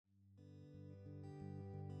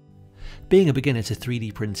Being a beginner to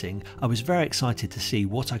 3D printing, I was very excited to see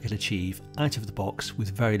what I could achieve out of the box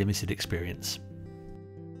with very limited experience.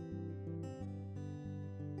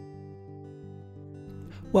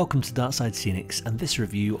 Welcome to Darkside Scenics and this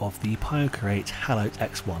review of the Piocreat HALOT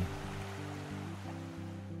X1.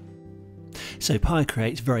 So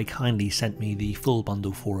Piocreat very kindly sent me the full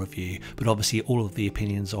bundle for review, but obviously all of the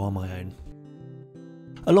opinions are my own.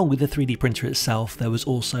 Along with the 3D printer itself, there was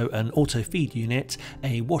also an auto feed unit,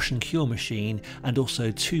 a wash and cure machine, and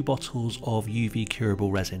also 2 bottles of UV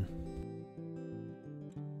curable resin.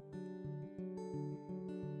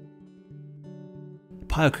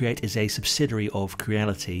 Piocreat is a subsidiary of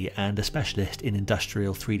Creality and a specialist in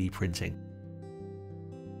industrial 3D printing.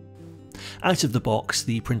 Out of the box,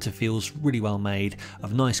 the printer feels really well made,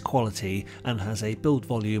 of nice quality, and has a build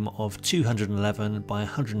volume of 211 by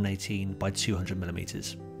 118 by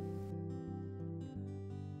 200mm.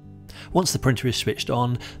 Once the printer is switched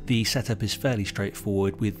on, the setup is fairly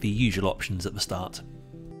straightforward with the usual options at the start.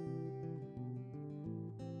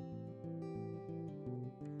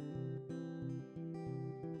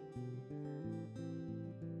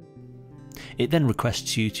 It then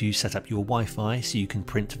requests you to set up your Wi-Fi so you can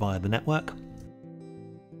print via the network.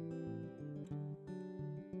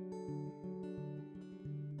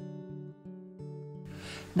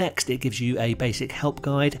 Next, it gives you a basic help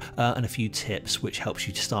guide and a few tips which helps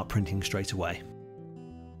you to start printing straight away.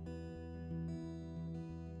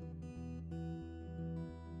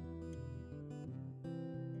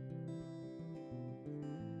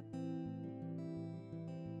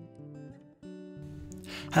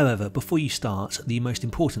 However, before you start, the most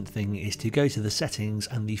important thing is to go to the settings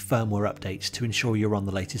and the firmware updates to ensure you're on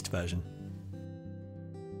the latest version.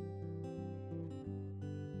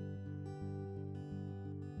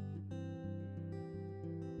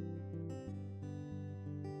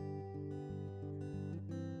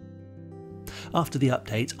 After the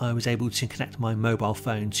update, I was able to connect my mobile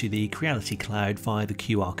phone to the Creality cloud via the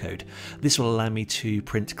QR code. This will allow me to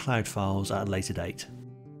print cloud files at a later date.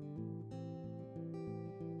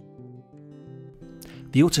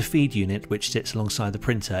 The auto feed unit, which sits alongside the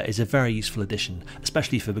printer, is a very useful addition,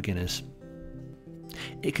 especially for beginners.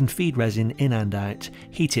 It can feed resin in and out,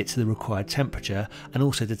 heat it to the required temperature, and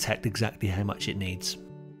also detect exactly how much it needs.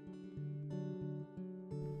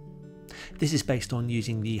 This is based on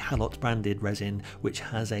using the HALOT branded resin, which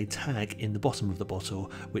has a tag in the bottom of the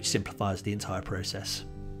bottle, which simplifies the entire process.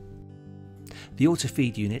 The auto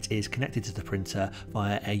feed unit is connected to the printer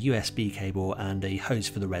via a USB cable and a hose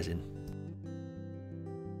for the resin.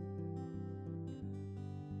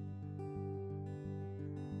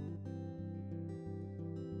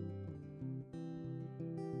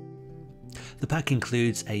 The pack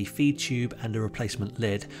includes a feed tube and a replacement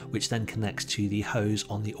lid, which then connects to the hose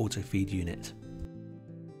on the auto feed unit.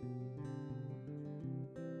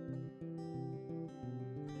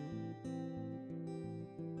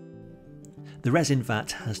 The resin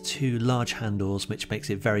vat has 2 large handles, which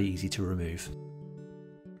makes it very easy to remove.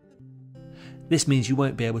 This means you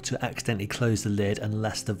won't be able to accidentally close the lid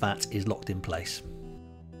unless the vat is locked in place.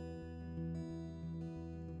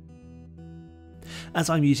 As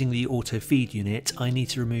I'm using the auto feed unit, I need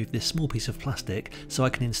to remove this small piece of plastic so I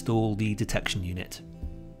can install the detection unit.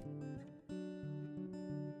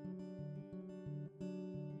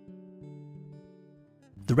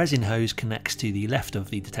 The resin hose connects to the left of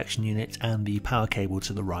the detection unit and the power cable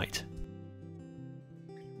to the right.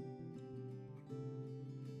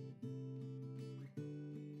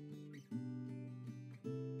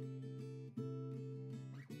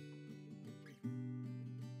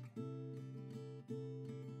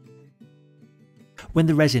 When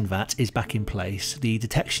the resin vat is back in place, the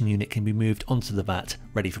detection unit can be moved onto the vat,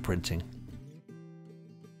 ready for printing.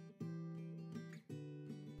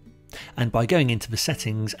 And by going into the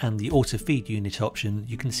settings and the auto feed unit option,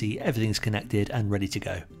 you can see everything's connected and ready to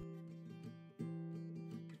go.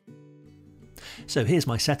 So here's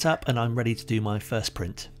my setup and I'm ready to do my first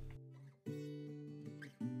print.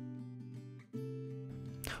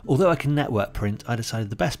 Although I can network print, I decided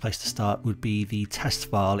the best place to start would be the test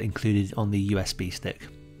file included on the USB stick.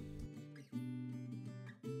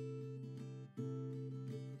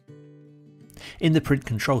 In the print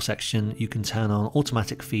control section, you can turn on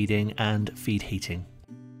automatic feeding and feed heating.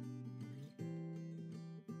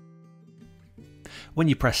 When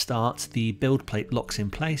you press start, the build plate locks in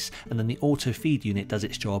place and then the auto feed unit does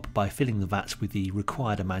its job by filling the vat with the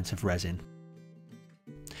required amount of resin.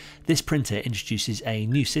 This printer introduces a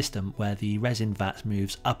new system where the resin vat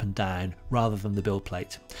moves up and down rather than the build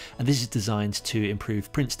plate, and this is designed to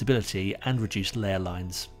improve print stability and reduce layer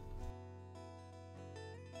lines.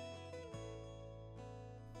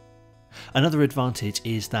 Another advantage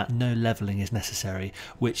is that no levelling is necessary,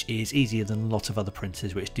 which is easier than a lot of other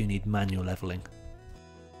printers which do need manual levelling.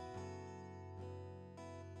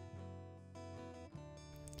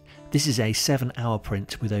 This is a 7-hour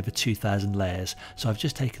print with over 2,000 layers, so I've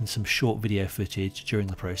just taken some short video footage during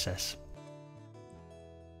the process.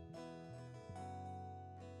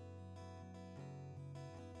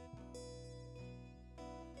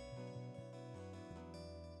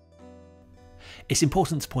 It's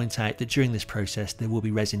important to point out that during this process there will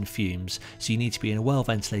be resin fumes, so you need to be in a well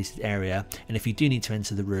ventilated area, and if you do need to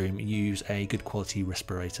enter the room, use a good quality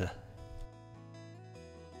respirator.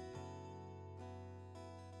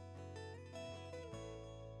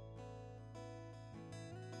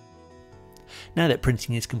 Now that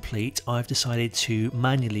printing is complete, I've decided to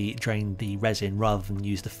manually drain the resin rather than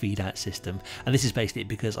use the feed out system, and this is basically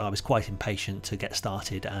because I was quite impatient to get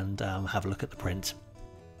started and have a look at the print.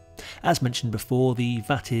 As mentioned before, the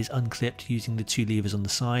vat is unclipped using the 2 levers on the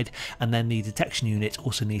side, and then the detection unit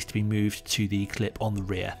also needs to be moved to the clip on the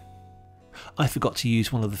rear. I forgot to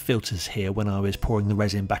use one of the filters here when I was pouring the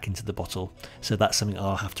resin back into the bottle, so that's something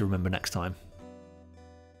I'll have to remember next time.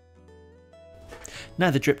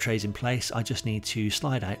 Now the drip tray is in place, I just need to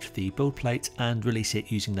slide out the build plate and release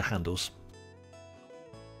it using the handles.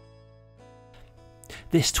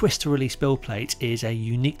 This twist to release build plate is a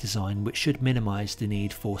unique design which should minimise the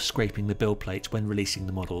need for scraping the build plate when releasing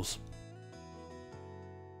the models.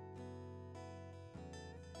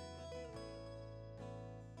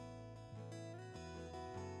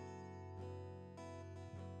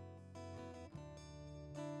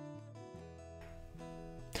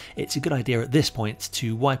 It's a good idea at this point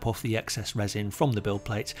to wipe off the excess resin from the build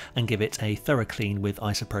plate and give it a thorough clean with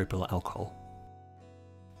isopropyl alcohol.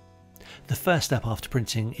 The first step after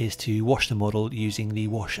printing is to wash the model using the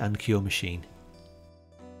wash and cure machine.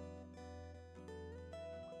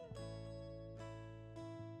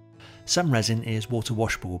 Some resin is water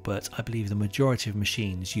washable, but I believe the majority of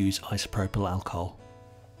machines use isopropyl alcohol.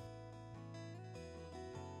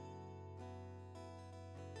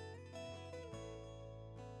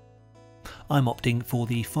 I'm opting for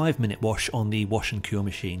the 5-minute wash on the wash and cure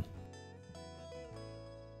machine.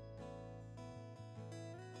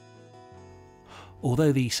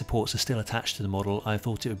 Although the supports are still attached to the model, I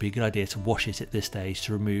thought it would be a good idea to wash it at this stage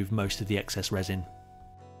to remove most of the excess resin.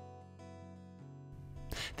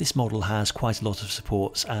 This model has quite a lot of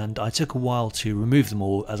supports, and I took a while to remove them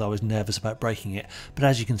all as I was nervous about breaking it, but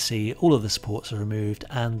as you can see, all of the supports are removed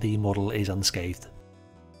and the model is unscathed.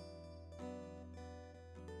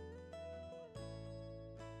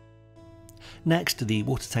 Next, the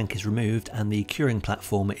water tank is removed and the curing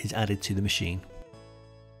platform is added to the machine.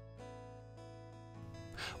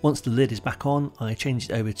 Once the lid is back on, I change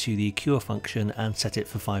it over to the cure function and set it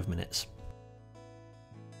for 5 minutes.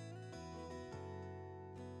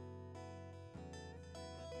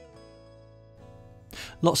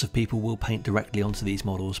 Lots of people will paint directly onto these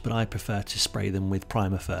models, but I prefer to spray them with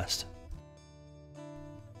primer first.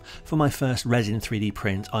 For my first resin 3D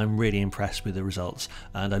print, I'm really impressed with the results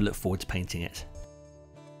and I look forward to painting it.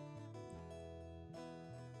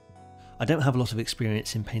 I don't have a lot of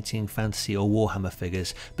experience in painting fantasy or Warhammer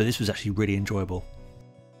figures, but this was actually really enjoyable.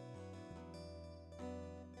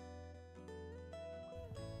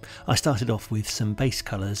 I started off with some base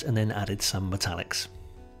colours and then added some metallics.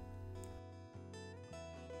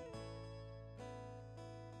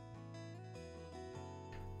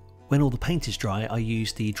 When all the paint is dry, I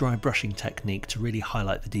use the dry brushing technique to really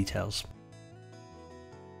highlight the details.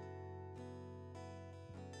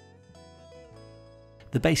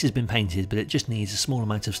 The base has been painted, but it just needs a small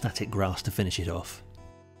amount of static grass to finish it off.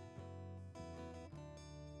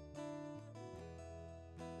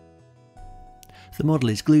 The model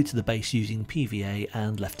is glued to the base using PVA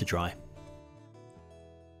and left to dry.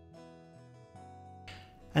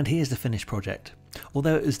 And here's the finished project.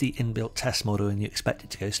 Although it was the inbuilt test model and you expect it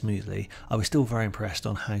to go smoothly, I was still very impressed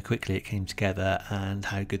on how quickly it came together and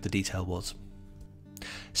how good the detail was.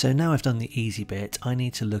 So now I've done the easy bit, I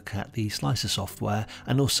need to look at the slicer software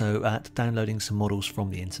and also at downloading some models from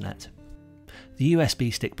the internet. The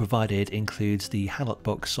USB stick provided includes the HALOT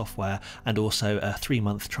box software and also a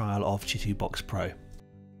 3-month trial of Chitubox Pro.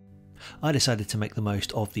 I decided to make the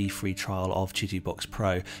most of the free trial of Chitubox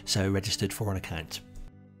Pro, so registered for an account.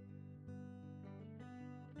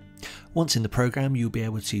 Once in the program, you'll be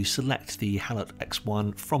able to select the HALOT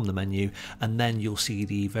X1 from the menu, and then you'll see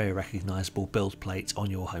the very recognisable build plate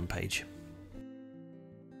on your homepage.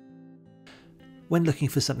 When looking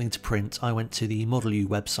for something to print, I went to the Model-U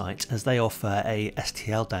website as they offer a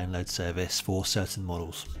STL download service for certain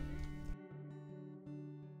models.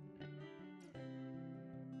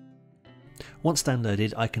 Once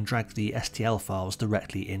downloaded, I can drag the STL files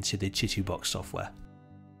directly into the Chitubox software.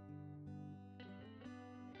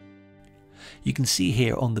 You can see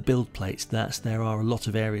here on the build plate that there are a lot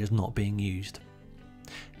of areas not being used.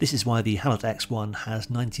 This is why the HALOT X1 has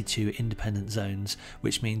 92 independent zones,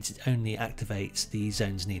 which means it only activates the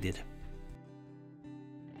zones needed.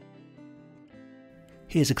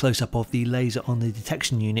 Here's a close-up of the laser on the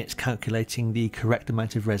detection unit calculating the correct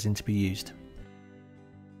amount of resin to be used.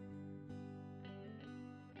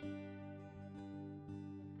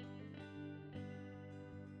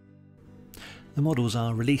 The models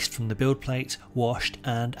are released from the build plate, washed,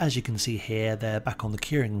 and as you can see here, they're back on the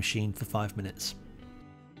curing machine for 5 minutes.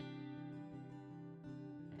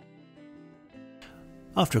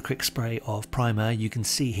 After a quick spray of primer, you can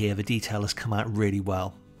see here the detail has come out really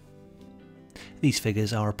well. These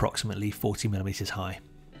figures are approximately 40mm high.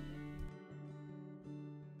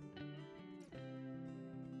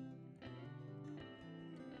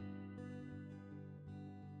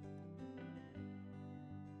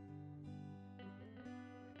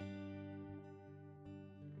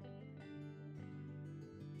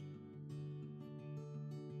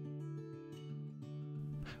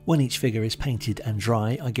 When each figure is painted and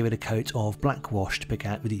dry, I give it a coat of black wash to pick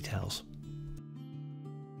out the details.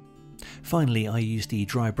 Finally, I use the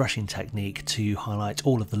dry brushing technique to highlight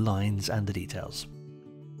all of the lines and the details.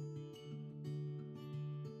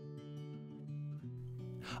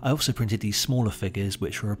 I also printed these smaller figures,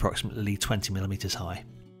 which were approximately 20mm high.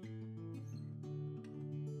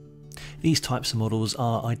 These types of models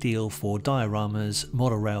are ideal for dioramas,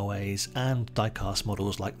 model railways and die-cast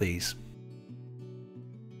models like these.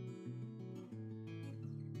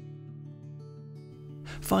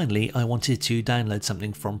 Finally, I wanted to download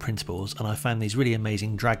something from Printables, and I found these really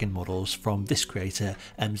amazing dragon models from this creator,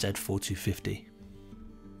 MZ4250.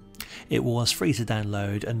 It was free to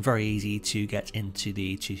download and very easy to get into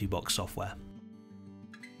the Chitubox software.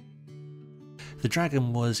 The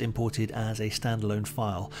dragon was imported as a standalone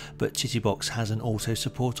file, but Chitubox has an auto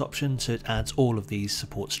support option, so it adds all of these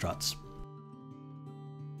support struts.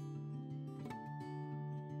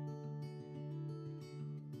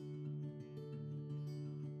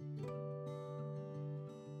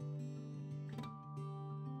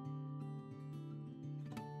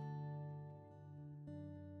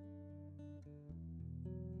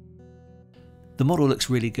 The model looks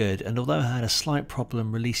really good, and although I had a slight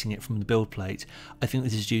problem releasing it from the build plate, I think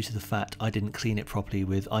this is due to the fact I didn't clean it properly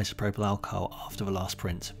with isopropyl alcohol after the last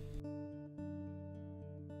print.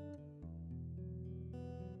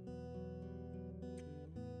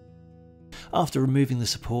 After removing the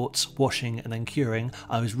supports, washing and then curing,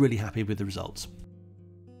 I was really happy with the results.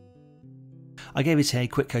 I gave it a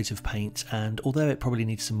quick coat of paint, and although it probably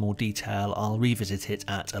needs some more detail, I'll revisit it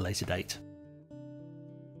at a later date.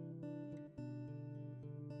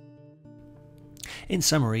 In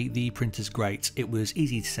summary, the printer's great. It was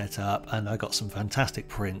easy to set up and I got some fantastic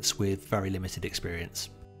prints with very limited experience.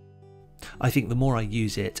 I think the more I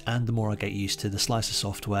use it and the more I get used to the slicer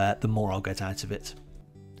software, the more I'll get out of it.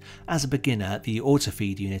 As a beginner, the auto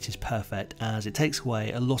feed unit is perfect as it takes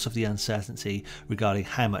away a lot of the uncertainty regarding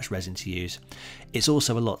how much resin to use. It's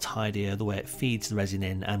also a lot tidier the way it feeds the resin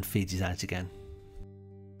in and feeds it out again.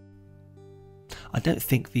 I don't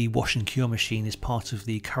think the wash and cure machine is part of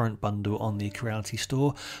the current bundle on the Creality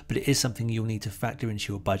store, but it is something you'll need to factor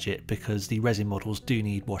into your budget because the resin models do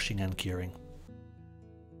need washing and curing.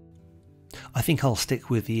 I think I'll stick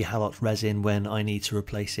with the HALOT resin when I need to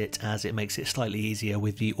replace it, as it makes it slightly easier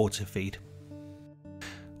with the auto feed.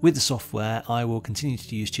 With the software, I will continue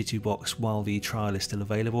to use Chitubox while the trial is still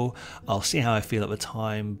available. I'll see how I feel at the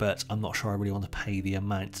time, but I'm not sure I really want to pay the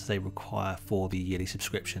amount they require for the yearly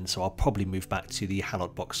subscription, so I'll probably move back to the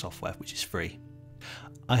HALOT box software, which is free.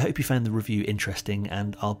 I hope you found the review interesting,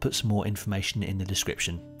 and I'll put some more information in the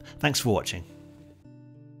description. Thanks for watching.